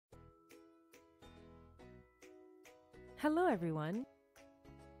Hello, everyone.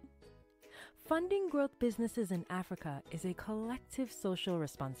 Funding growth businesses in Africa is a collective social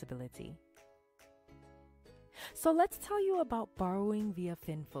responsibility. So let's tell you about borrowing via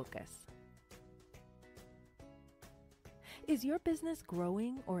FinFocus. Is your business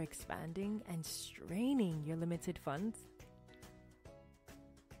growing or expanding and straining your limited funds?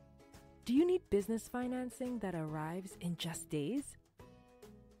 Do you need business financing that arrives in just days?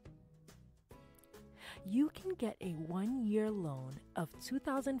 You can get a 1-year loan of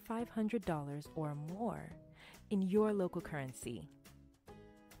 $2,500 or more in your local currency.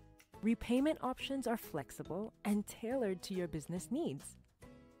 Repayment options are flexible and tailored to your business needs.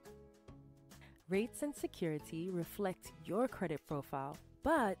 Rates and security reflect your credit profile,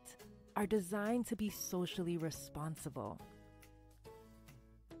 but are designed to be socially responsible.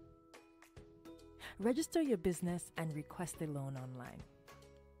 Register your business and request a loan online.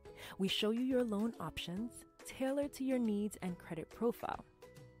 We show you your loan options tailored to your needs and credit profile.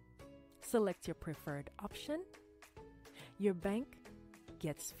 Select your preferred option. Your bank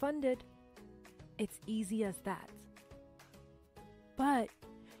gets funded. It's easy as that. But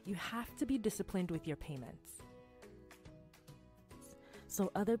you have to be disciplined with your payments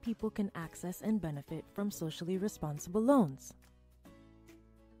so other people can access and benefit from socially responsible loans.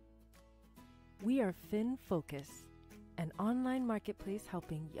 We are FinFocus, an online marketplace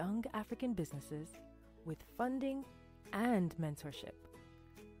helping young African businesses with funding and mentorship.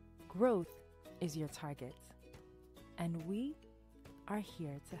 Growth is your target, and we are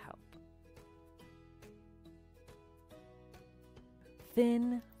here to help.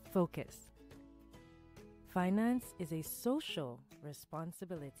 FinFocus. Finance is a social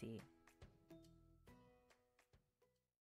responsibility.